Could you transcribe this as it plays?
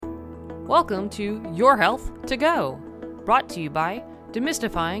Welcome to Your Health to Go, brought to you by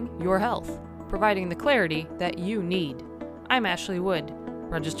Demystifying Your Health, providing the clarity that you need. I'm Ashley Wood,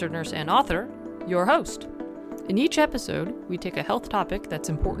 registered nurse and author, your host. In each episode, we take a health topic that's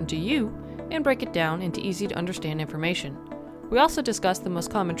important to you and break it down into easy to understand information. We also discuss the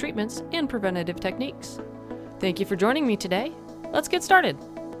most common treatments and preventative techniques. Thank you for joining me today. Let's get started.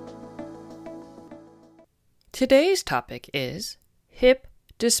 Today's topic is hip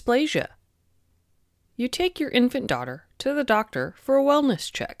dysplasia. You take your infant daughter to the doctor for a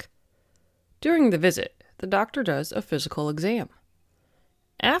wellness check. During the visit, the doctor does a physical exam.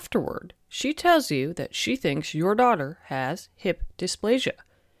 Afterward, she tells you that she thinks your daughter has hip dysplasia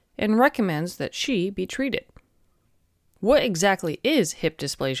and recommends that she be treated. What exactly is hip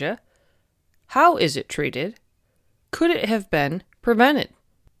dysplasia? How is it treated? Could it have been prevented?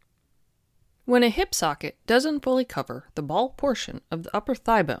 When a hip socket doesn't fully cover the ball portion of the upper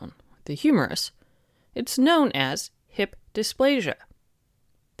thigh bone, the humerus, it's known as hip dysplasia.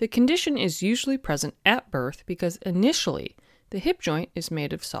 The condition is usually present at birth because initially the hip joint is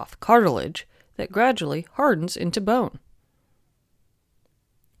made of soft cartilage that gradually hardens into bone.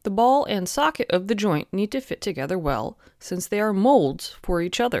 The ball and socket of the joint need to fit together well since they are molds for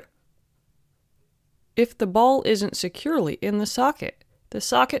each other. If the ball isn't securely in the socket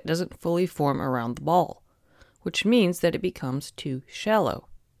doesn't fully form around the ball, which means that it becomes too shallow.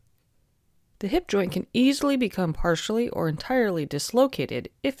 The hip joint can easily become partially or entirely dislocated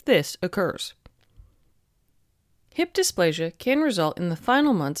if this occurs. Hip dysplasia can result in the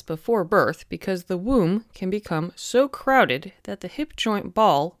final months before birth because the womb can become so crowded that the hip joint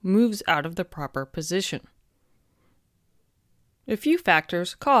ball moves out of the proper position. A few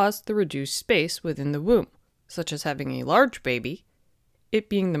factors cause the reduced space within the womb, such as having a large baby, it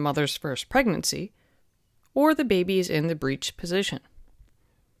being the mother's first pregnancy, or the baby is in the breech position.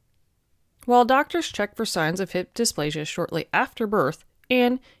 While doctors check for signs of hip dysplasia shortly after birth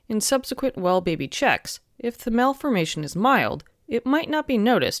and in subsequent well baby checks, if the malformation is mild, it might not be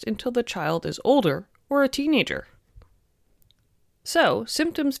noticed until the child is older or a teenager. So,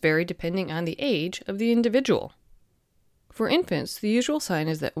 symptoms vary depending on the age of the individual. For infants, the usual sign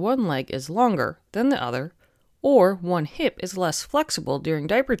is that one leg is longer than the other, or one hip is less flexible during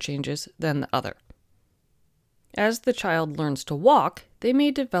diaper changes than the other. As the child learns to walk, they may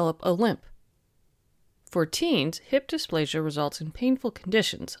develop a limp. For teens, hip dysplasia results in painful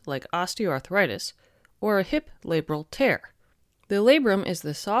conditions like osteoarthritis or a hip labral tear. The labrum is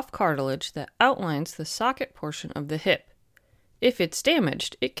the soft cartilage that outlines the socket portion of the hip. If it's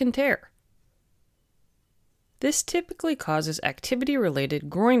damaged, it can tear. This typically causes activity-related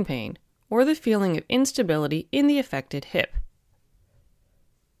groin pain or the feeling of instability in the affected hip.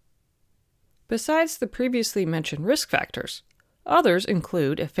 Besides the previously mentioned risk factors, others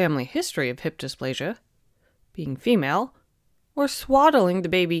include a family history of hip dysplasia, being female, or swaddling the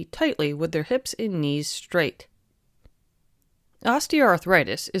baby tightly with their hips and knees straight.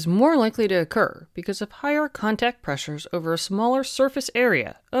 Osteoarthritis is more likely to occur because of higher contact pressures over a smaller surface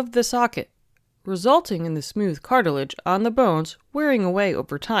area of the socket, resulting in the smooth cartilage on the bones wearing away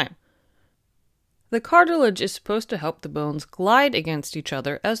over time. The cartilage is supposed to help the bones glide against each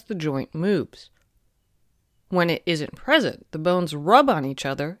other as the joint moves. When it isn't present, the bones rub on each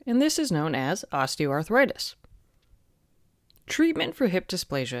other, and this is known as osteoarthritis. Treatment for hip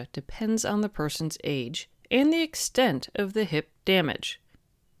dysplasia depends on the person's age and the extent of the hip damage.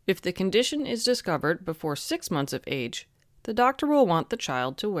 If the condition is discovered before 6 months of age, the doctor will want the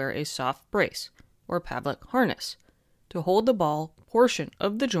child to wear a soft brace, or Pavlik harness, to hold the ball portion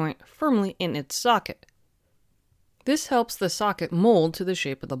of the joint firmly in its socket. This helps the socket mold to the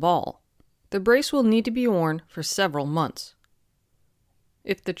shape of the ball. The brace will need to be worn for several months.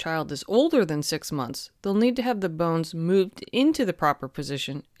 If the child is older than 6 months, they'll need to have the bones moved into the proper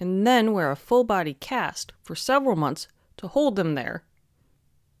position and then wear a full-body cast for several months to hold them there.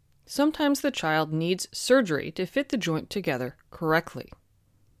 Sometimes the child needs surgery to fit the joint together correctly.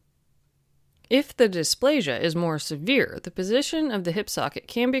 If the dysplasia is more severe, the position of the hip socket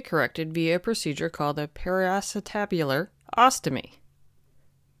can be corrected via a procedure called a periacetabular ostomy.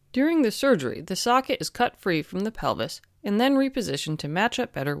 During the surgery, the socket is cut free from the pelvis and then repositioned to match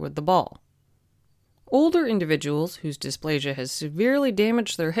up better with the ball. Older individuals whose dysplasia has severely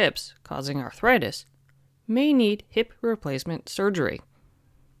damaged their hips, causing arthritis, may need hip replacement surgery.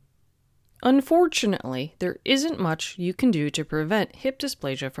 Unfortunately, there isn't much you can do to prevent hip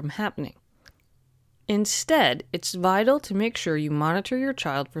dysplasia from happening. Instead, it's vital to make sure you monitor your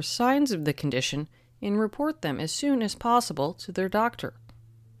child for signs of the condition and report them as soon as possible to their doctor.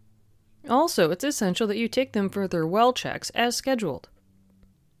 Also, it's essential that you take them for their well checks as scheduled.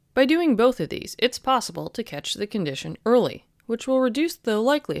 By doing both of these, it's possible to catch the condition early, which will reduce the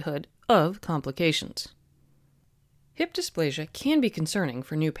likelihood of complications. Hip dysplasia can be concerning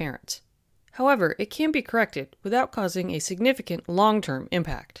for new parents. However, it can be corrected without causing a significant long-term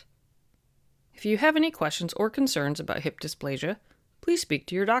impact. If you have any questions or concerns about hip dysplasia, please speak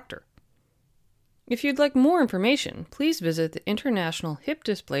to your doctor. If you'd like more information, please visit the International Hip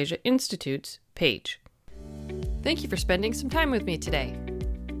Dysplasia Institute's page. Thank you for spending some time with me today.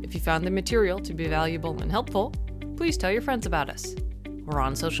 If you found the material to be valuable and helpful, please tell your friends about us. We're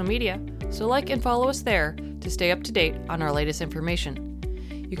on social media, so like and follow us there to stay up to date on our latest information.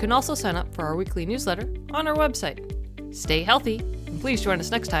 You can also sign up for our weekly newsletter on our website. Stay healthy, and please join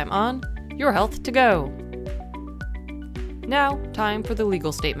us next time on Your Health to Go. Now, time for the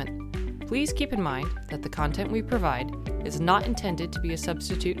legal statement. Please keep in mind that the content we provide is not intended to be a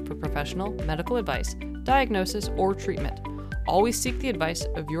substitute for professional medical advice, diagnosis, or treatment. Always seek the advice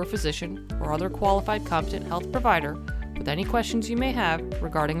of your physician or other qualified competent health provider with any questions you may have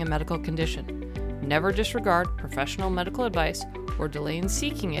regarding a medical condition. Never disregard professional medical advice or delay in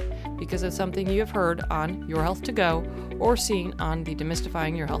seeking it because of something you have heard on Your Health to Go or seen on the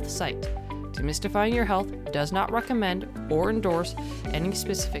Demystifying Your Health site. Demystifying Your Health does not recommend or endorse any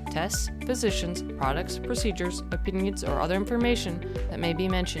specific tests, physicians, products, procedures, opinions, or other information that may be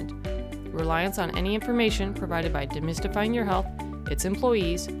mentioned. Reliance on any information provided by Demystifying Your Health, its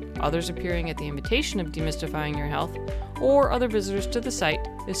employees, others appearing at the invitation of Demystifying Your Health, or other visitors to the site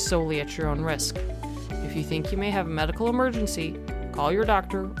is solely at your own risk. If you think you may have a medical emergency, call your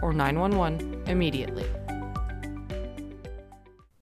doctor or 911 immediately.